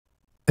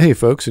Hey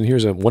folks, and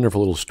here's a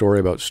wonderful little story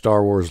about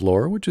Star Wars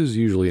lore, which is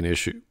usually an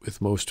issue with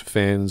most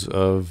fans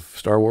of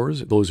Star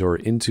Wars. Those who are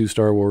into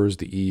Star Wars,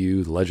 the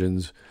EU, the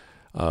Legends,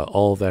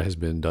 all of that has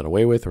been done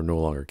away with or no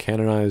longer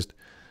canonized.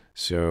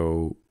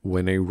 So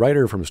when a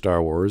writer from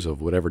Star Wars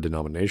of whatever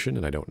denomination,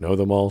 and I don't know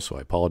them all, so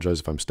I apologize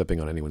if I'm stepping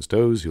on anyone's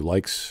toes, who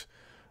likes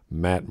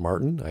Matt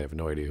Martin, I have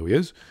no idea who he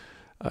is,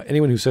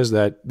 anyone who says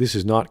that this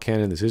is not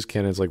canon, this is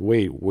canon, it's like,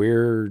 wait,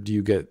 where do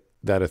you get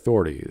that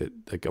authority? That,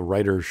 like, a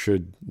writer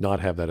should not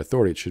have that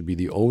authority. It should be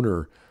the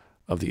owner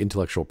of the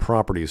intellectual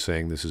property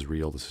saying this is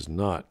real, this is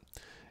not.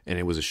 And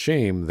it was a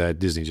shame that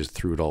Disney just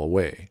threw it all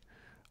away.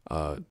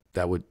 I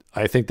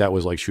think that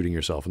was like shooting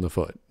yourself in the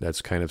foot.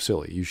 That's kind of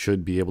silly. You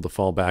should be able to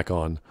fall back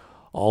on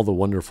all the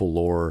wonderful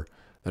lore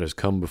that has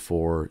come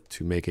before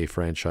to make a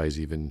franchise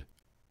even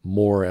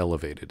more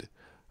elevated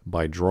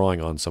by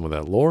drawing on some of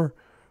that lore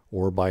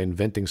or by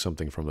inventing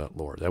something from that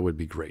lore. That would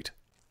be great.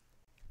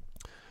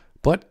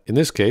 But in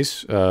this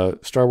case,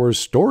 Star Wars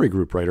Story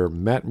Group writer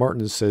Matt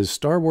Martin says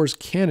Star Wars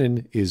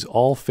canon is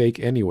all fake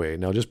anyway.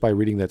 Now, just by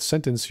reading that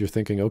sentence, you're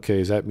thinking, okay,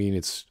 does that mean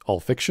it's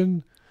all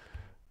fiction?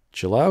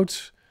 Chill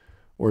out.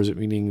 Or is it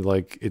meaning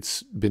like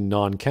it's been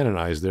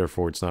non-canonized,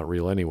 therefore it's not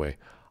real anyway?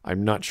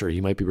 I'm not sure. He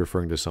might be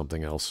referring to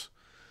something else.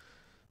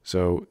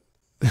 So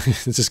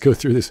let's just go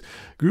through this.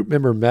 Group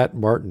member Matt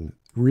Martin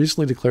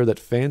recently declared that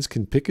fans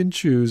can pick and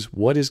choose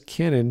what is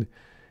canon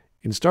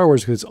in Star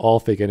Wars because it's all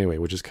fake anyway,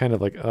 which is kind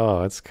of like,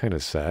 oh, that's kind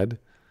of sad.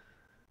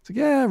 It's like,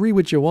 yeah, read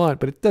what you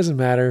want, but it doesn't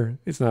matter.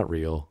 It's not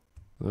real.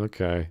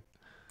 Okay.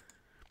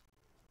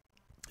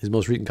 His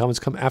most recent comments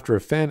come after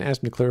a fan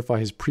asked him to clarify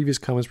his previous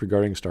comments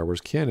regarding Star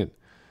Wars canon.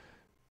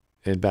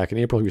 And back in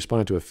April, he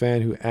responded to a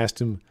fan who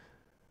asked him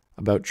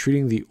about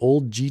treating the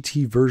old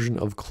GT version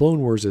of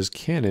Clone Wars as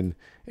canon,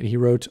 and he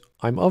wrote,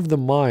 "I'm of the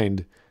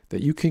mind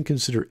that you can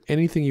consider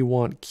anything you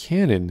want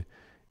canon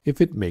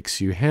if it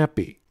makes you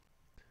happy."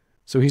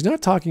 So he's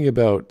not talking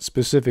about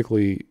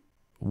specifically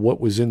what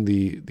was in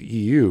the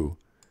EU.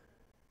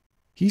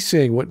 He's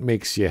saying what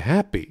makes you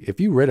happy. If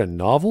you read a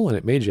novel and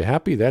it made you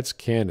happy, that's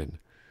canon,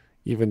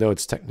 even though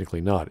it's technically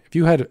not. If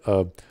you had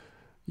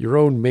your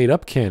own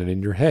made-up canon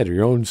in your head, or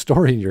your own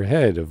story in your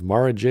head of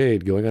Mara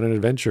Jade going on an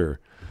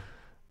adventure,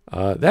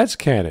 that's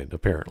canon,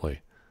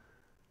 apparently.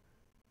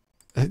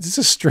 It's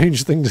a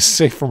strange thing to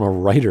say from a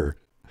writer.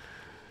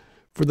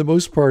 For the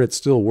most part, it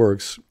still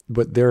works,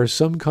 but there are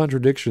some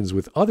contradictions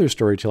with other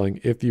storytelling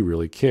if you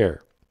really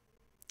care.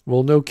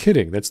 Well, no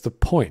kidding. That's the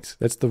point.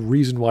 That's the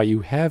reason why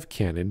you have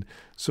canon,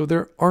 so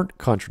there aren't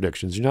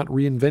contradictions. You're not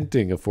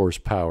reinventing a force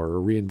power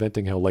or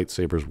reinventing how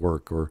lightsabers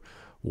work or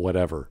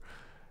whatever.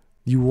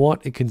 You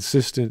want a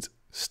consistent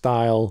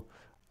style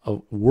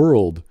of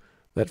world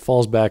that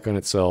falls back on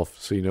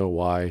itself so you know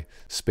why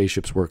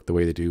spaceships work the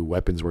way they do,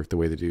 weapons work the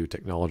way they do,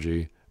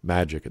 technology,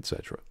 magic,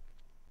 etc.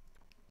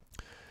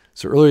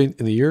 So early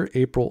in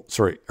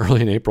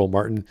April,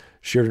 Martin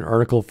shared an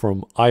article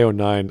from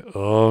IO9.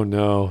 Oh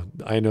no,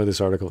 I know this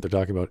article, what they're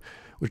talking about,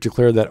 which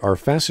declared that our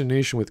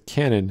fascination with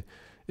canon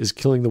is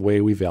killing the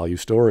way we value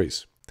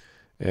stories.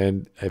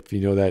 And if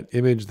you know that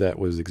image, that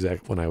was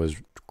exactly what I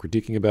was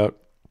critiquing about.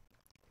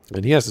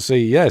 And he has to say,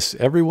 yes,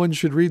 everyone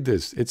should read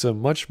this. It's a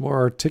much more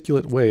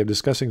articulate way of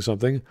discussing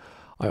something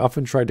I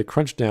often tried to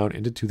crunch down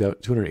into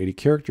 280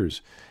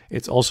 characters.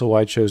 It's also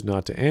why I chose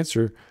not to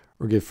answer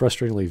or give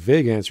frustratingly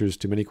vague answers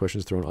to many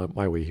questions thrown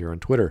my way here on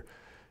Twitter.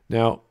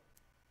 Now,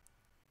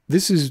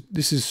 this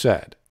is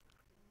sad,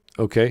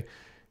 okay?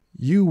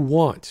 You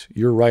want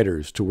your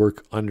writers to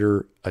work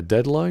under a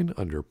deadline,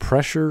 under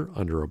pressure,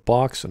 under a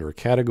box, under a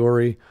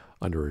category,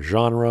 under a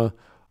genre,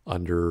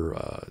 under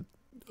a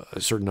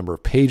certain number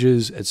of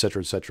pages,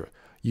 etc., etc.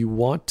 You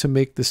want to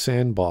make the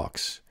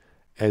sandbox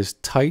as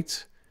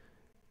tight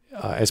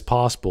as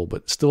possible,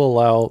 but still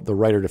allow the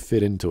writer to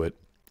fit into it.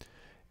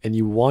 And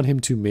you want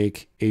him to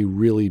make a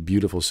really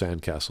beautiful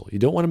sandcastle. You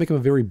don't want to make him a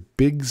very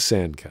big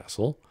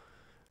sandcastle.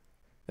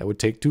 That would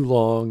take too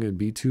long and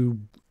be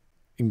too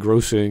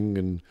engrossing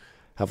and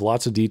have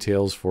lots of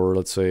details for,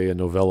 let's say, a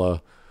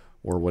novella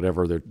or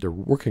whatever they're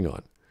working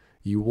on.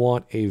 You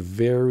want a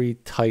very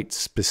tight,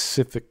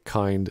 specific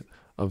kind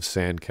of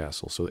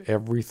sandcastle. So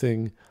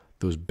everything,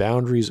 those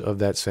boundaries of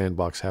that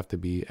sandbox have to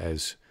be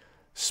as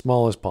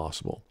small as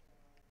possible.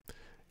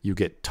 You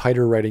get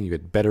tighter writing, you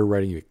get better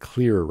writing, you get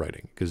clearer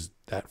writing, because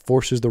that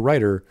forces the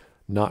writer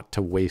not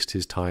to waste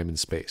his time and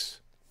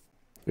space,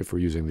 if we're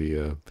using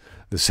the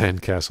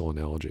sandcastle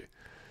analogy.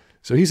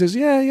 So he says,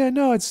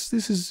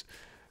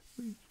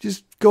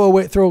 just go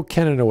away, throw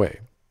canon away,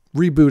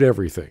 reboot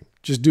everything,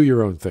 just do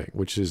your own thing,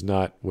 which is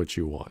not what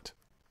you want.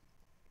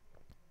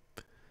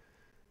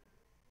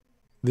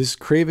 This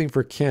craving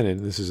for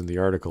canon, this is in the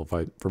article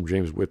from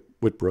James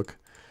Whitbrook,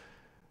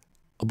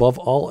 above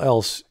all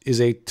else, is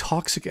a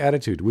toxic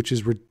attitude, which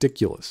is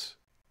ridiculous.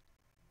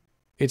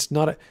 It's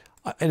not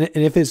and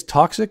if it's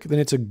toxic, then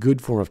it's a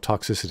good form of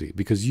toxicity,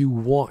 because you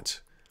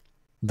want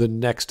the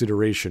next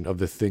iteration of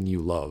the thing you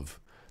love,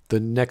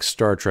 the next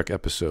Star Trek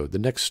episode, the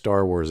next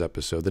Star Wars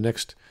episode, the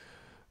next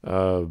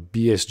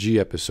BSG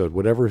episode,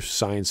 whatever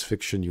science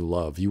fiction you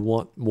love. You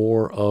want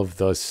more of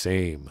the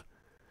same.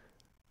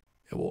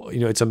 You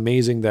know, it's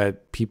amazing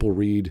that people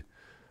read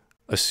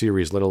a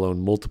series, let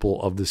alone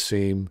multiple of the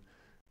same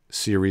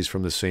series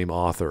from the same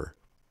author.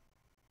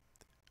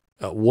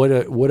 What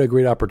a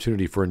great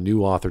opportunity for a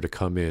new author to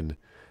come in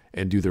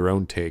and do their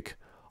own take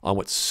on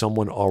what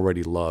someone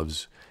already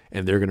loves,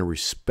 and they're going to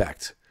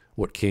respect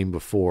what came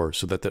before,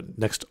 so that the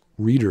next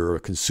reader or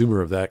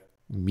consumer of that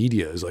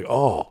media is like,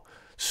 oh,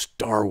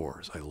 Star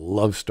Wars. I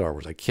love Star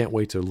Wars. I can't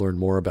wait to learn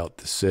more about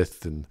the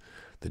Sith and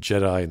the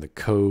Jedi and the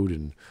code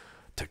and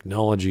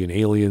technology and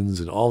aliens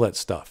and all that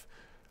stuff.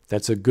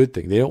 That's a good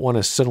thing. They don't want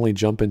to suddenly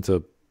jump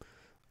into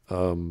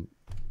a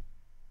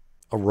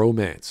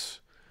romance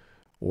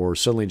or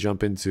suddenly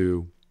jump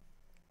into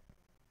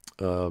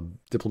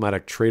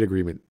diplomatic trade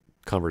agreement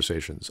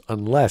conversations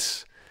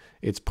unless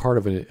it's part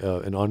of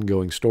an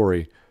ongoing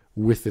story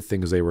with the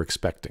things they were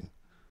expecting.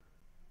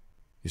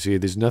 You see,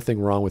 there's nothing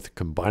wrong with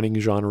combining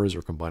genres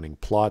or combining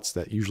plots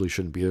that usually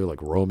shouldn't be there,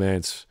 like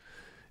romance,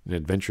 an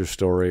adventure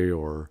story,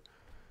 or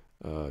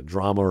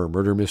drama or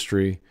murder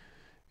mystery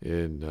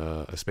in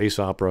a space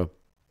opera.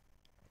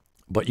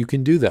 But you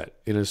can do that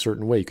in a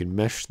certain way. You can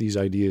mesh these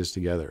ideas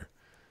together.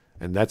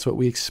 And that's what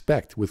we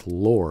expect with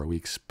lore. We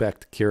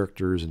expect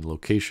characters and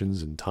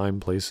locations and time,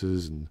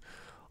 places, and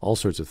all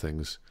sorts of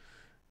things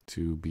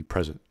to be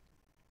present.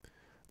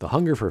 The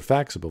hunger for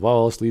facts above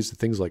all else leads to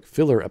things like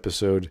filler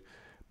episode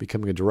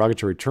becoming a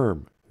derogatory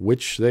term,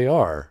 which they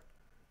are,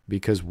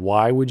 because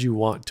why would you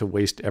want to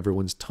waste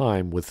everyone's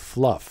time with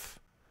fluff?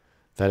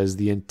 That is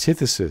the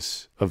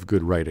antithesis of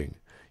good writing.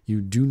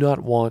 You do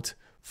not want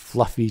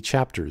fluffy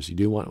chapters. You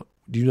do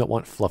not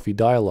want fluffy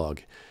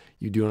dialogue.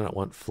 You do not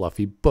want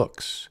fluffy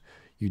books.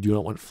 You do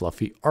not want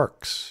fluffy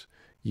arcs.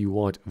 You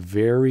want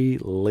very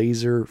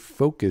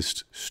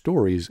laser-focused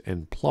stories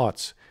and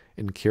plots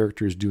and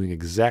characters doing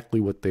exactly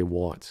what they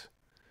want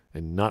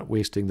and not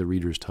wasting the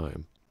reader's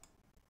time.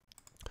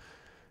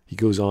 He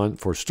goes on,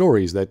 for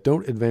stories that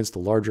don't advance the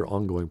larger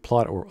ongoing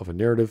plot or of a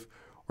narrative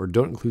or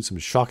don't include some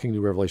shocking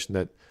new revelation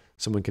that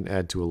someone can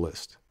add to a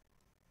list.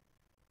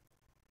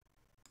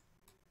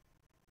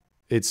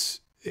 It's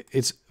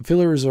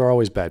fillers are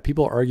always bad.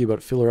 People argue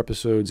about filler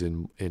episodes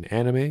in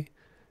anime.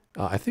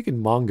 I think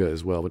in manga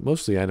as well, but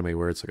mostly anime,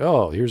 where it's like,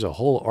 oh, here's a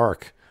whole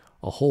arc,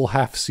 a whole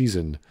half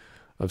season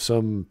of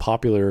some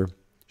popular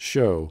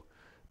show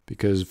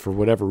because for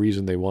whatever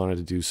reason they wanted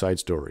to do side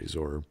stories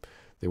or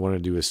they wanted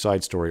to do a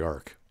side story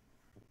arc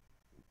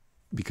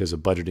because of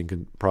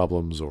budgeting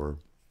problems or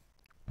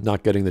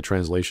not getting the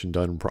translation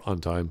done on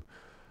time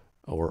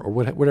or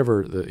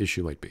whatever the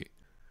issue might be.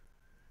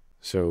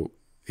 So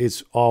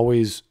it's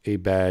always a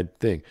bad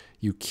thing.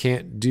 You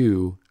can't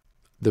do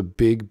the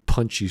big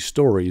punchy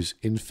stories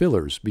in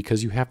fillers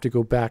because you have to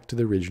go back to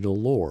the original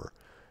lore,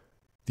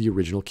 the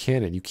original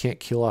canon. You can't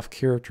kill off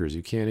characters.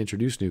 You can't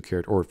introduce new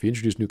characters. Or if you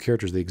introduce new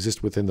characters, they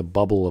exist within the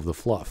bubble of the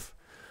fluff.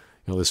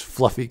 You know, this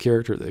fluffy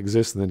character that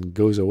exists and then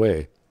goes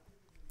away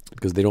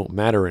because they don't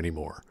matter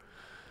anymore.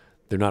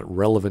 They're not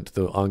relevant to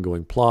the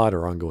ongoing plot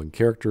or ongoing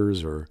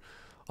characters or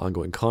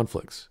ongoing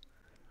conflicts.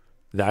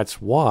 That's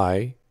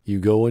why you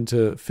go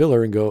into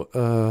filler and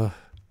go,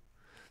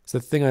 it's the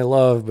thing I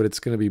love, but it's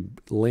going to be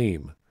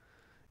lame.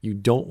 You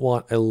don't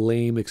want a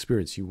lame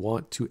experience. You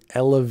want to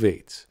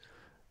elevate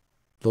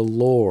the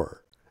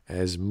lore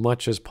as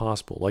much as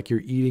possible, like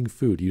you're eating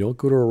food. You don't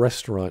go to a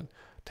restaurant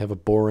to have a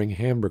boring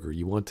hamburger.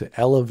 You want to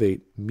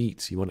elevate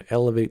meats. You want to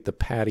elevate the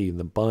patty and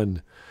the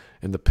bun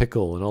and the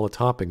pickle and all the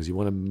toppings. You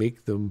want to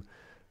make them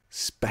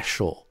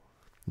special,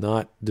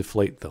 not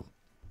deflate them.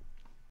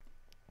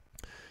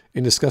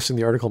 In discussing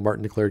the article,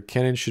 Martin declared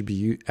canon should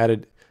be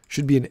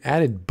an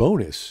added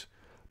bonus,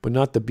 but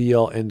not the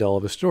be-all, end-all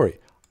of a story.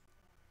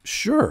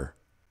 Sure,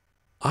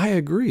 I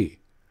agree.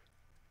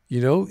 You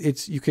know,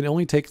 you can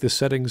only take the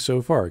settings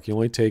so far. You can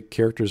only take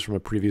characters from a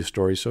previous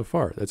story so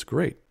far. That's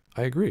great.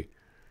 I agree.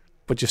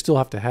 But you still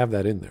have to have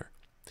that in there.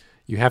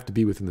 You have to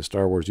be within the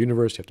Star Wars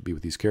universe. You have to be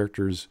with these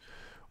characters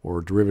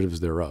or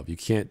derivatives thereof. You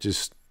can't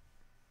just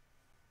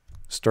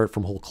start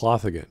from whole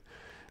cloth again.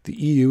 The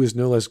EU is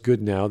no less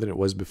good now than it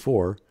was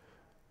before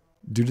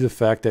due to the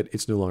fact that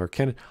it's no longer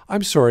canon.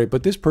 I'm sorry,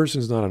 but this person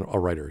is not a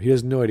writer. He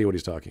has no idea what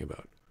he's talking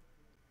about.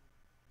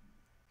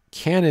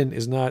 Canon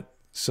is not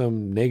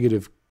some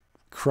negative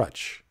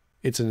crutch.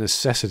 It's a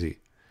necessity.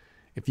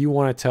 If you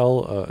want to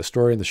tell a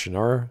story in the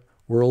Shannara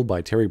world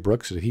by Terry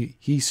Brooks, if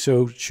he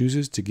so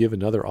chooses to give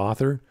another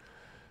author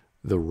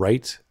the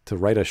right to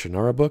write a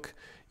Shannara book,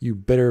 you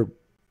better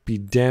be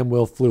damn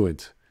well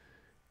fluent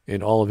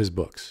in all of his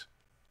books.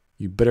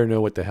 You better know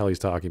what the hell he's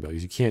talking about.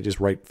 You can't just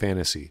write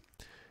fantasy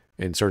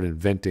and start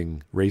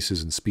inventing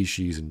races and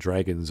species and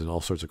dragons and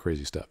all sorts of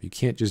crazy stuff. You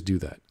can't just do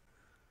that.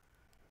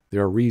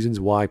 There are reasons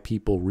why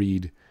people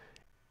read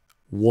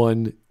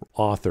one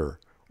author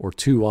or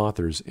two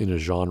authors in a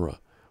genre,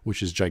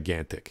 which is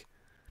gigantic.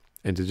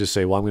 And to just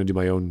say, well, I'm going to do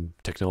my own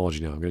technology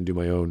now. I'm going to do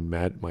my own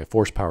my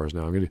force powers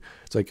now.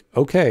 It's like,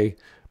 okay,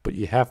 but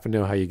you have to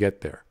know how you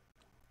get there.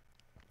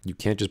 You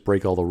can't just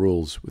break all the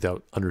rules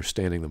without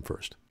understanding them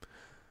first.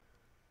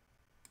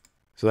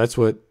 So that's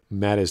what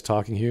Matt is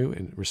talking to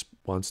in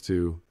response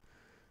to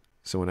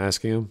someone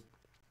asking him.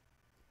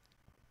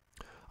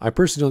 I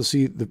personally don't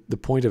see the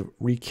point of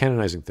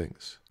recanonizing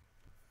things.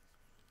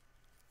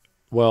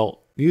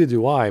 Well, neither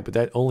do I, but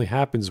that only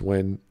happens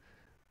when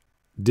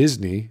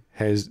Disney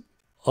has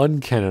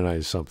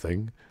uncanonized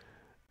something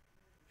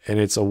and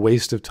it's a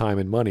waste of time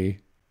and money,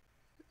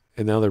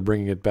 and now they're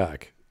bringing it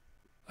back.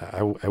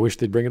 I wish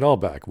they'd bring it all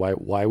back.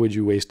 Why would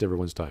you waste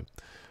everyone's time?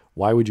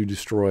 Why would you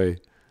destroy...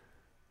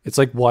 It's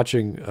like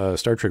watching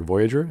Star Trek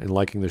Voyager and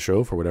liking the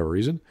show for whatever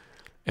reason,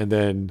 and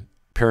then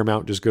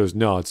Paramount just goes,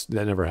 no,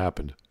 that never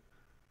happened.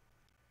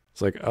 It's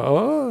like,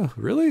 oh,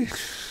 really?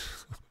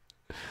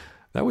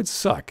 That would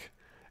suck.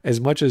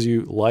 As much as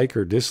you like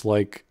or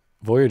dislike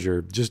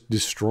Voyager, just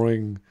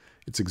destroying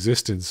its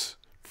existence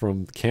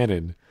from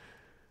canon,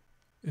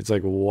 it's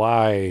like,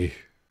 why?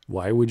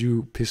 Why would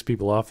you piss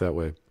people off that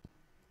way?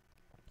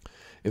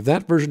 If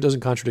that version doesn't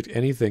contradict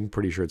anything,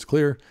 pretty sure it's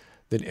clear,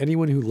 then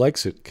anyone who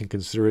likes it can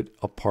consider it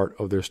a part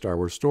of their Star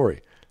Wars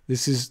story.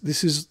 This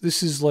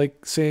is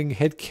like saying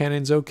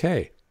headcanon's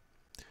okay.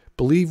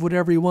 Believe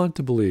whatever you want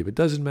to believe. It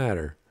doesn't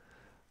matter.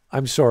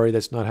 I'm sorry,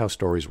 that's not how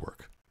stories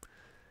work.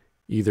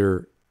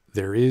 Either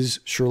there is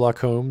Sherlock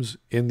Holmes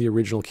in the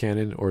original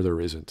canon or there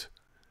isn't.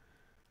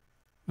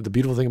 The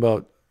beautiful thing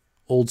about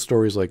old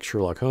stories like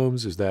Sherlock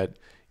Holmes is that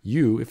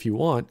you, if you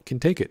want, can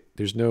take it.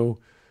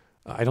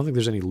 I don't think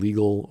there's any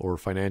legal or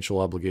financial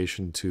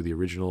obligation to the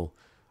original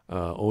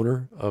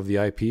owner of the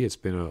IP. It's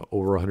been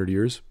over 100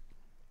 years.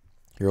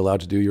 You're allowed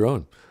to do your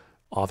own.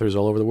 Authors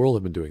all over the world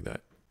have been doing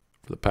that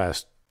for the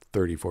past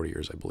 30, 40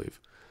 years, I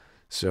believe.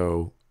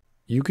 So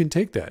you can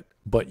take that,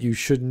 but you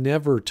should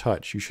never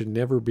touch. You should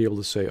never be able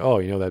to say, oh,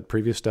 that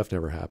previous stuff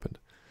never happened.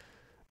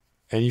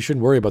 And you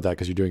shouldn't worry about that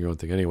because you're doing your own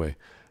thing anyway.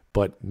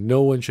 But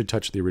no one should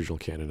touch the original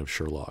canon of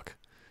Sherlock.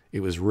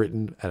 It was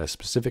written at a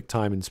specific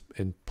time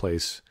and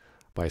place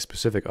by a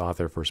specific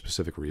author for a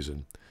specific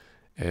reason.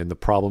 And the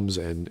problems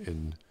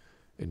and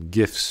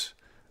gifts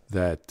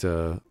that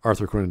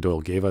Arthur Conan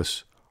Doyle gave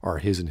us are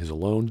his and his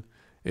alone,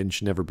 and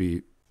should never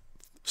be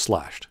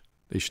slashed.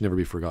 They should never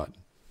be forgotten.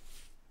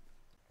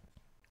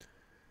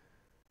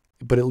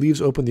 But it leaves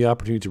open the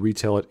opportunity to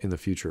retell it in the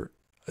future.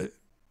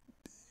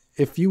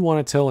 If you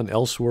want to tell an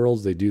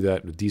Elseworlds, they do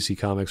that with DC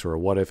Comics or a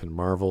What If in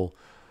Marvel.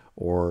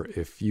 Or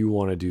if you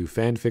want to do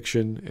fan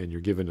fiction and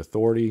you're given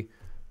authority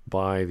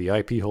by the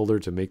IP holder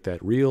to make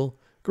that real,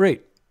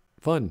 great,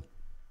 fun.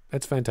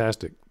 That's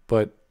fantastic.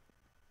 But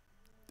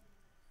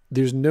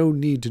there's no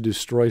need to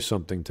destroy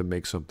something to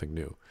make something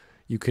new.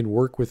 You can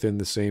work within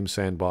the same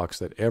sandbox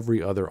that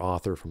every other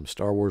author from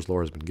Star Wars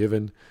lore has been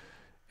given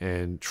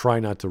and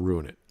try not to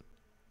ruin it.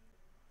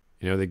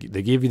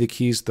 They give you the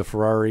keys to the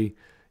Ferrari.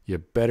 You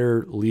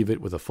better leave it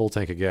with a full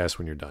tank of gas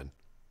when you're done.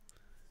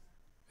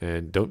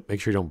 And make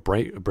sure you don't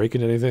break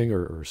into anything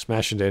or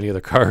smash into any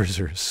other cars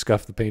or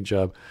scuff the paint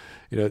job.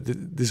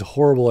 These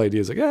horrible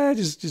ideas like,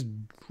 just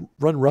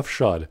run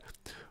roughshod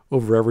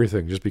over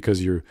everything just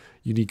because you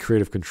need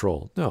creative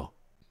control. No,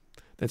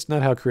 that's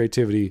not how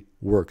creativity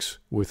works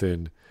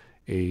within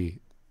a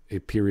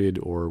period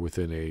or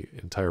within an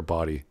entire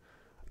body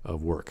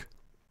of work.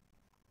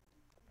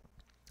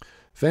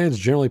 Fans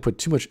generally put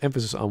too much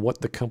emphasis on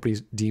what the company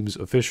deems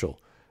official.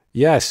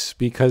 Yes,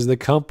 because the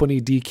company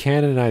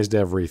decanonized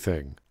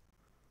everything.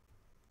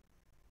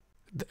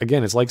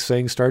 Again, it's like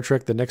saying Star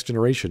Trek The Next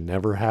Generation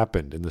never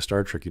happened in the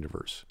Star Trek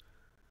universe.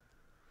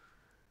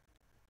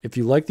 If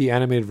you like the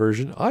animated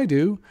version, I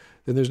do,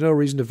 then there's no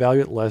reason to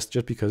value it less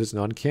just because it's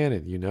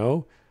non-canon,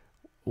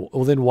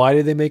 Well, then why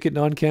did they make it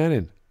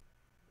non-canon?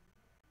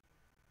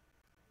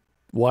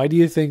 Why do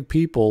you think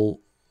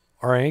people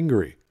are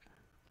angry?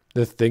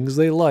 The things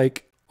they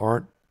like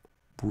aren't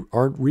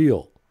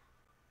real.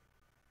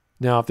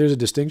 Now, if there's a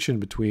distinction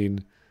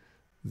between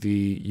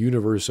the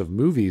universe of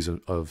movies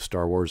of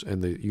Star Wars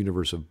and the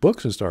universe of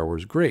books in Star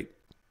Wars, great.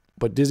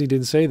 But Disney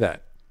didn't say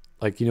that.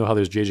 Like, how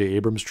there's J.J.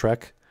 Abrams'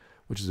 Trek,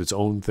 which is its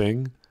own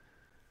thing.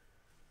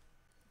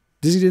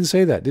 Disney didn't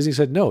say that. Disney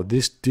said, no,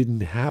 this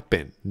didn't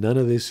happen. None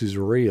of this is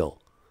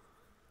real.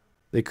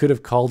 They could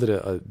have called it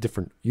a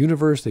different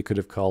universe. They could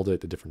have called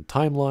it a different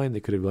timeline. They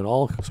could have done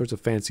all sorts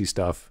of fancy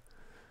stuff.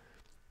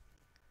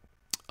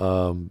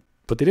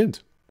 But they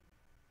didn't.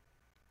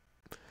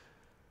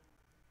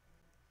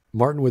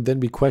 Martin would then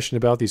be questioned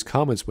about these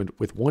comments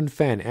with one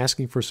fan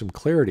asking for some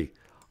clarity.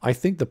 I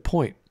think the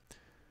point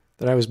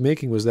that I was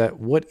making was that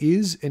what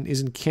is and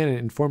isn't canon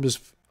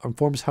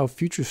informs how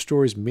future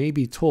stories may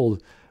be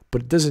told,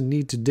 but it doesn't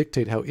need to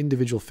dictate how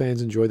individual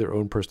fans enjoy their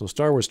own personal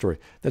Star Wars story.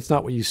 That's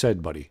not what you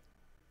said, buddy.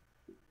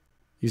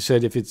 You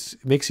said if it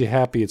makes you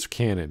happy, it's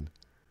canon,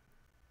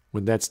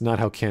 when that's not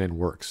how canon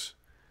works.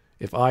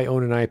 If I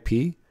own an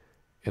IP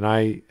and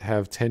I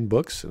have 10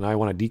 books and I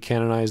want to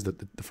decanonize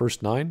the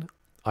first 9,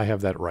 I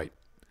have that right.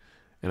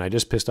 And I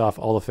just pissed off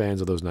all the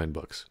fans of those 9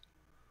 books.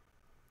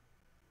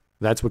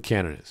 That's what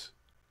canon is.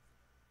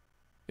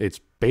 It's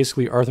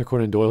basically Arthur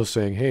Conan Doyle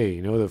saying, hey,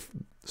 the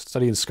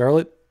study in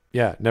Scarlet?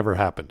 Yeah, never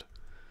happened.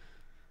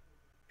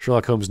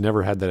 Sherlock Holmes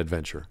never had that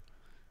adventure.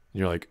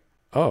 And you're like,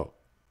 oh,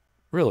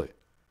 really?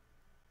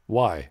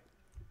 Why?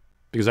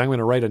 Because I'm going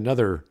to write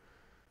another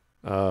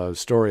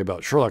story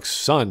about Sherlock's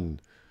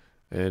son,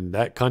 and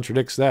that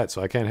contradicts that,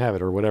 so I can't have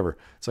it, or whatever.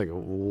 It's like,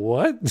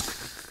 what?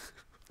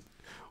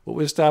 What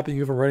was stopping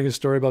you from writing a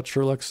story about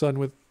Sherlock's son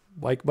with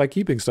by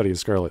keeping Study in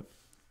Scarlet?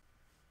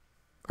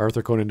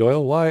 Arthur Conan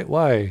Doyle?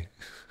 Why?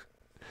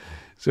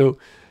 So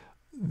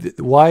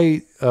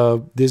why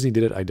Disney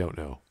did it, I don't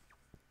know.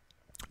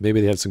 Maybe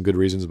they had some good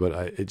reasons, but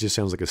it just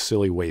sounds like a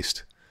silly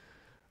waste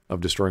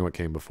of destroying what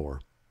came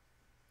before.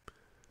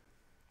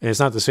 And it's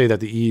not to say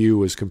that the EU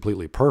was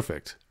completely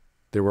perfect.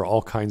 There were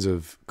all kinds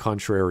of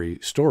contrary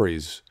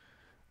stories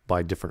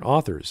by different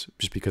authors,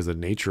 just because of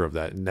the nature of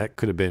that. And that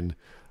could have been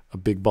a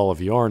big ball of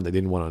yarn they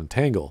didn't want to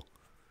untangle.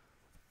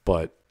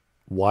 But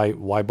why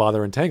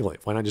bother untangling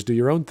it? Why not just do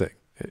your own thing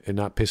and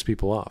not piss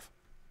people off?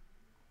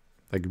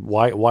 Like,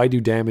 why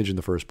do damage in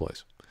the first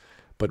place?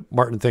 But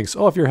Martin thinks,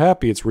 oh, if you're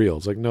happy, it's real.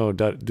 It's like, no,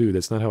 dude,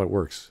 that's not how it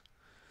works.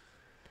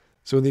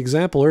 So in the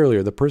example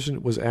earlier, the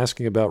person was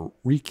asking about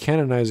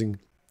recanonizing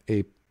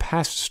a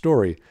past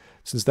story,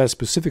 since that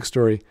specific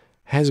story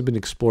hasn't been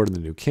explored in the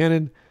new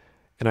canon.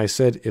 And I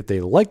said, if they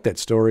like that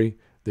story,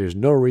 there's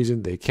no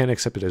reason they can't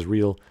accept it as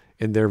real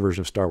in their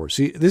version of Star Wars.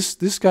 See,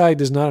 this guy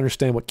does not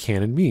understand what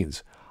canon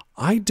means.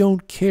 I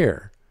don't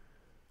care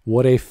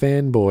what a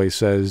fanboy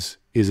says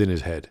is in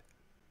his head.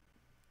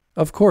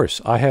 Of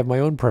course, I have my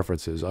own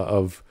preferences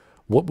of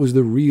what was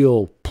the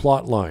real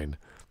plot line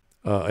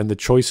and the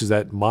choices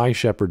that my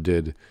Shepard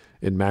did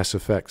in Mass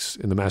Effect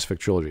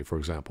trilogy, for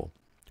example.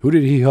 Who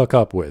did he hook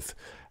up with?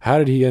 How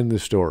did he end the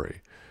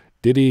story?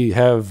 Did he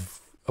have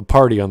a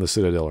party on the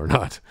Citadel or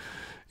not?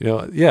 You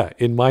know, yeah,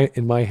 in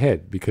my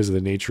head, because of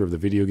the nature of the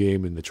video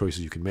game and the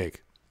choices you can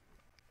make.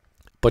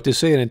 But to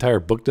say an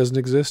entire book doesn't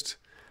exist,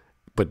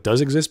 but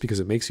does exist because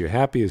it makes you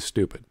happy, is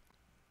stupid.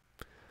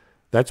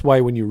 That's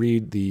why when you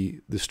read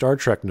the Star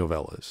Trek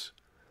novellas,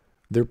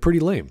 they're pretty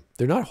lame.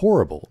 They're not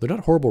horrible. They're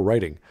not horrible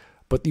writing,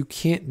 but you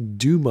can't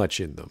do much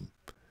in them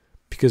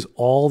because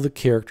all the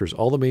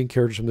main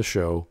characters from the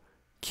show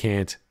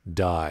can't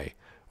die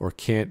or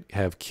can't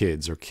have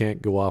kids or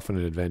can't go off on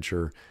an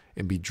adventure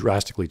and be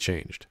drastically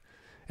changed.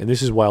 And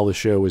this is while the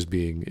show is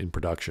being in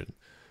production.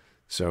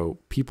 So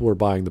people are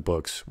buying the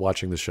books,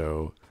 watching the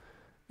show,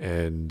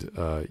 and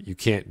you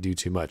can't do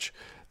too much.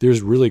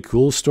 There's really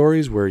cool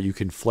stories where you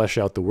can flesh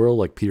out the world,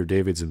 like Peter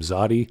David's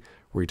Imzadi,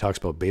 where he talks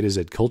about Beta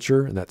Z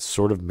culture, and that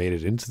sort of made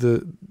it into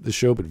the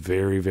show, but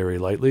very, very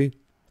lightly.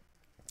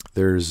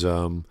 There's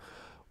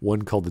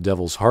one called The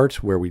Devil's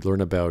Heart, where we learn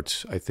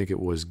about, I think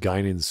it was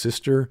Guinan's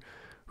sister,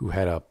 who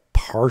had a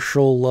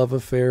partial love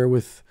affair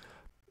with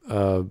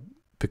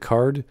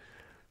Picard.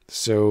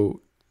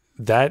 So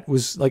that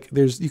was like,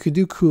 you can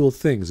do cool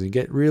things and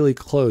get really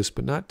close,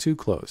 but not too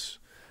close.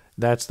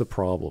 That's the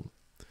problem.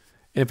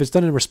 And if it's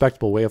done in a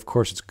respectable way, of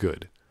course it's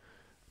good.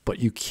 But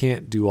you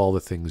can't do all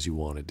the things you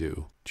want to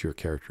do to your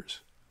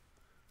characters.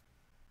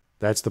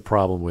 That's the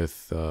problem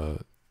with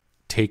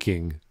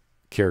taking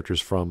characters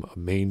from a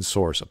main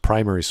source, a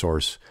primary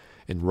source,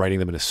 and writing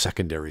them in a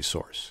secondary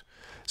source.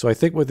 So I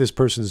think what this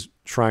person's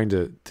trying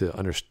to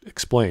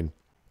explain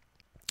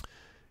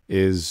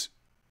is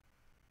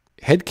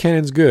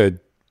headcanon's good,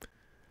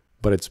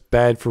 but it's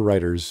bad for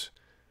writers,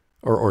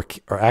 or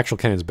actual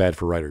canon's bad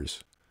for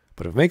writers.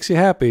 But if it makes you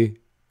happy,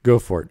 go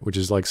for it, which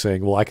is like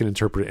saying, well, I can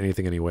interpret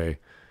anything anyway.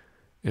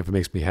 And if it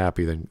makes me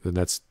happy, then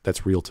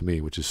that's real to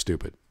me, which is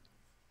stupid.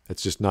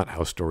 That's just not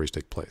how stories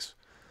take place.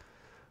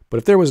 But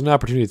if there was an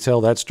opportunity to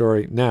tell that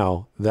story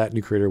now, that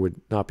new creator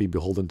would not be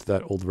beholden to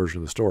that old version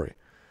of the story.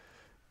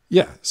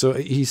 Yeah, so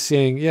he's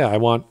saying, yeah, I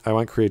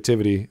want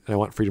creativity and I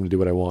want freedom to do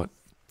what I want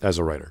as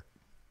a writer,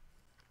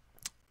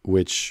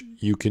 which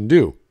you can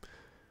do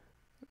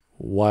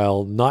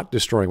while not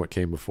destroying what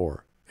came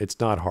before. It's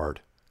not hard.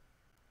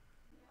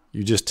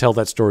 You just tell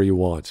that story you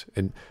want.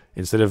 And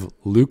instead of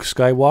Luke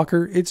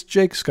Skywalker, it's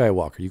Jake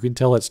Skywalker. You can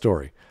tell that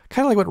story.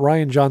 Kind of like what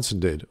Rian Johnson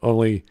did,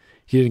 only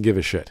he didn't give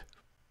a shit.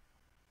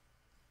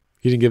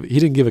 He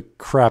didn't give a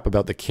crap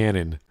about the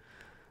canon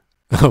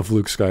of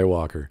Luke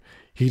Skywalker.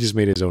 He just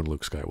made his own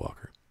Luke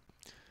Skywalker,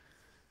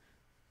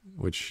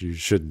 which you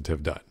shouldn't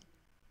have done,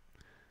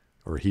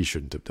 or he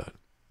shouldn't have done,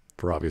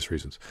 for obvious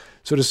reasons.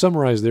 So to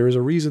summarize, there is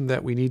a reason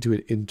that we need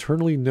to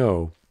internally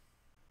know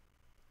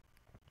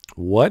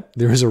what?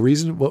 There is a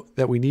reason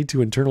that we need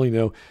to internally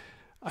know.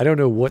 I don't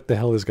know what the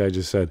hell this guy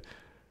just said.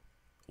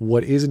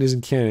 What is and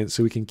isn't canon,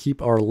 so we can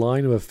keep our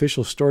line of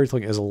official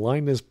storytelling as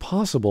aligned as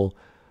possible,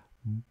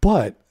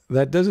 but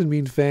that doesn't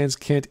mean fans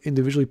can't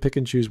individually pick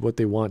and choose what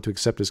they want to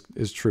accept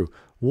as true.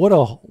 What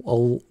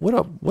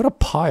a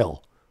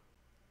pile.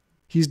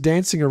 He's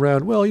dancing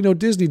around, well,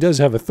 Disney does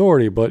have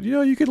authority, but,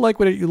 you can like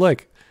what you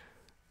like.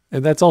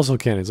 And that's also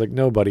canon. It's like,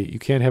 no, buddy, you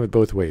can't have it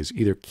both ways.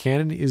 Either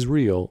canon is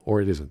real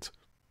or it isn't.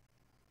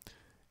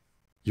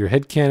 Your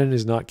headcanon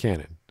is not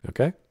canon,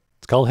 okay?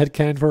 It's called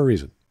headcanon for a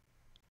reason.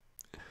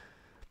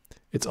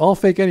 It's all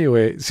fake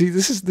anyway. See,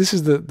 this is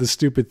the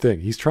stupid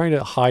thing. He's trying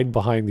to hide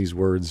behind these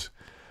words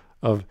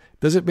of,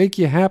 does it make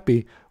you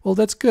happy? Well,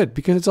 that's good,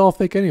 because it's all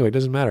fake anyway. It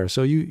doesn't matter.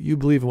 So you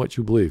believe in what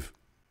you believe,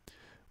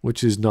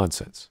 which is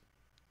nonsense.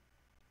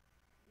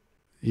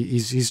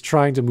 He's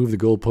trying to move the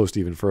goalpost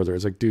even further.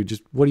 It's like, dude,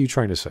 just what are you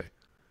trying to say?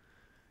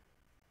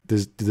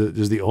 Does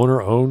the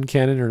owner own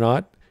canon or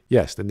not?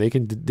 Yes, then they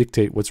can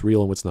dictate what's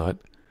real and what's not.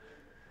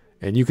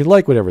 And you can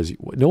like whatever is.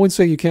 No one's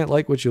saying you can't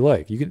like what you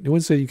like. No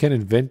one's saying you can't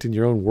invent in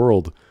your own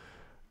world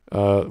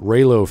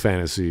Raylo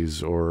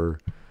fantasies or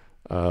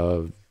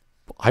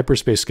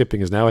hyperspace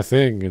skipping is now a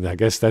thing, and I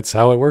guess that's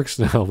how it works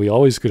now. We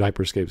always could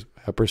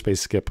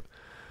hyperspace skip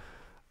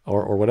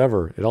or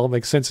whatever. It all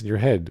makes sense in your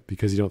head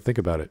because you don't think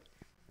about it.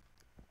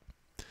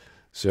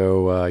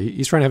 So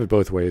he's trying to have it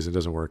both ways. It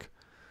doesn't work.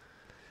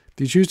 If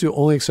you choose to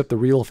only accept the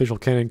real official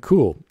canon,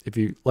 cool. If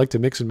you like to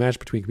mix and match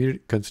between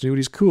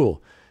continuities,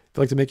 cool. If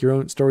you like to make your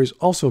own stories,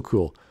 also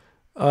cool.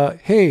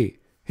 Hey,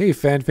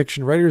 fan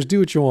fiction writers, do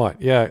what you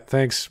want. Yeah,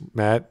 thanks,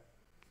 Matt.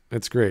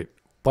 That's great.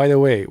 By the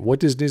way, what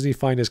does Disney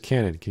find as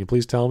canon? Can you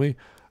please tell me?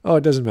 Oh,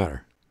 it doesn't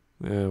matter.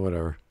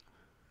 Whatever.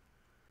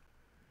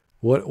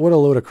 What a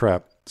load of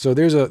crap. So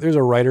there's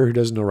a writer who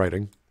doesn't know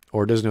writing,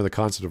 or doesn't know the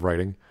concept of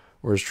writing,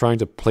 or is trying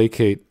to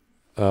placate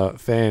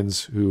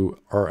fans who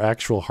are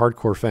actual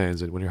hardcore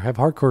fans. And when you have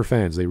hardcore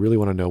fans, they really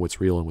want to know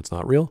what's real and what's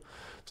not real,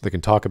 so they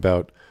can talk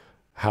about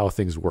how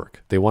things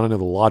work. They want to know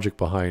the logic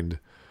behind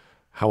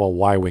how a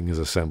Y-wing is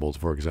assembled,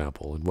 for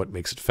example, and what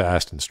makes it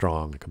fast and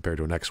strong compared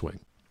to an X-wing.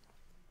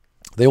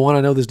 They want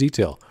to know this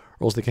detail,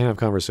 or else they can't have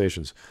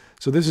conversations.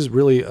 So this is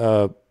really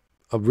a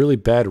really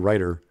bad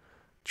writer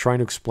trying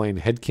to explain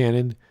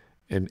headcanon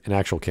and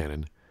actual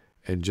canon,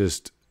 and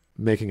just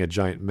making a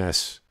giant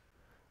mess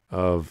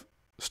of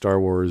Star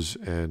Wars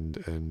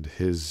and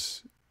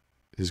his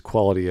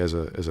quality as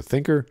a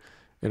thinker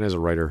and as a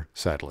writer,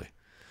 sadly.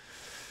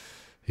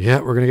 Yeah,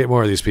 we're going to get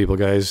more of these people,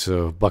 guys,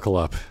 so buckle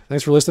up.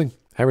 Thanks for listening.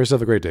 Have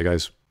yourself a great day,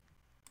 guys.